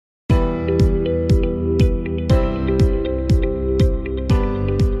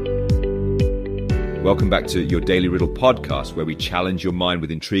Welcome back to your Daily Riddle podcast, where we challenge your mind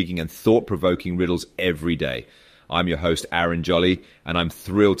with intriguing and thought-provoking riddles every day. I'm your host, Aaron Jolly, and I'm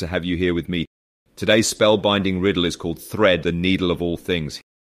thrilled to have you here with me. Today's spellbinding riddle is called Thread, the Needle of All Things.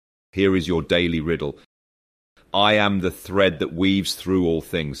 Here is your daily riddle. I am the thread that weaves through all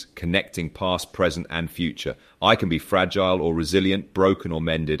things, connecting past, present, and future. I can be fragile or resilient, broken or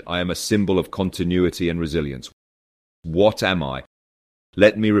mended. I am a symbol of continuity and resilience. What am I?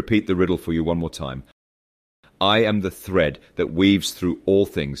 Let me repeat the riddle for you one more time. I am the thread that weaves through all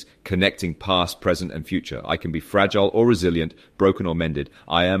things, connecting past, present, and future. I can be fragile or resilient, broken or mended.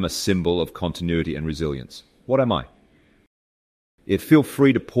 I am a symbol of continuity and resilience. What am I? Feel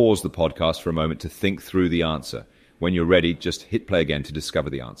free to pause the podcast for a moment to think through the answer. When you're ready, just hit play again to discover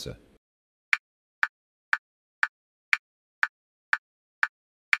the answer.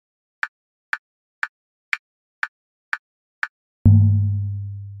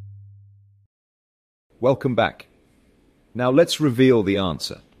 Welcome back. Now let's reveal the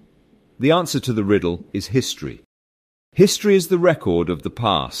answer. The answer to the riddle is history. History is the record of the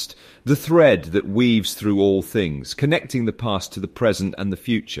past, the thread that weaves through all things, connecting the past to the present and the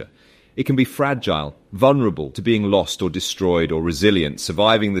future. It can be fragile, vulnerable to being lost or destroyed, or resilient,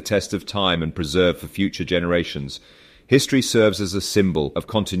 surviving the test of time and preserved for future generations. History serves as a symbol of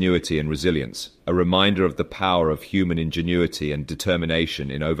continuity and resilience, a reminder of the power of human ingenuity and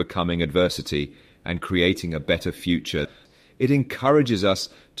determination in overcoming adversity and creating a better future. It encourages us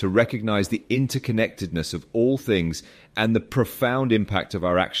to recognize the interconnectedness of all things and the profound impact of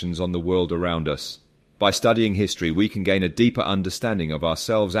our actions on the world around us. By studying history, we can gain a deeper understanding of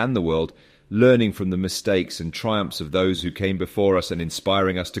ourselves and the world, learning from the mistakes and triumphs of those who came before us and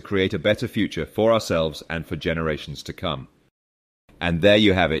inspiring us to create a better future for ourselves and for generations to come. And there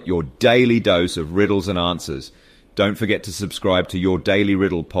you have it, your daily dose of riddles and answers. Don't forget to subscribe to your Daily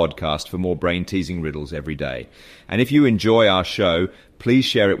Riddle podcast for more brain-teasing riddles every day. And if you enjoy our show, please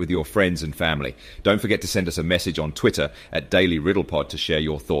share it with your friends and family. Don't forget to send us a message on Twitter at Daily Riddle Pod to share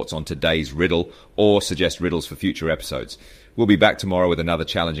your thoughts on today's riddle or suggest riddles for future episodes. We'll be back tomorrow with another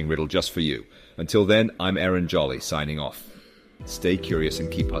challenging riddle just for you. Until then, I'm Aaron Jolly signing off. Stay curious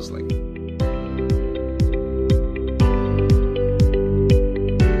and keep puzzling.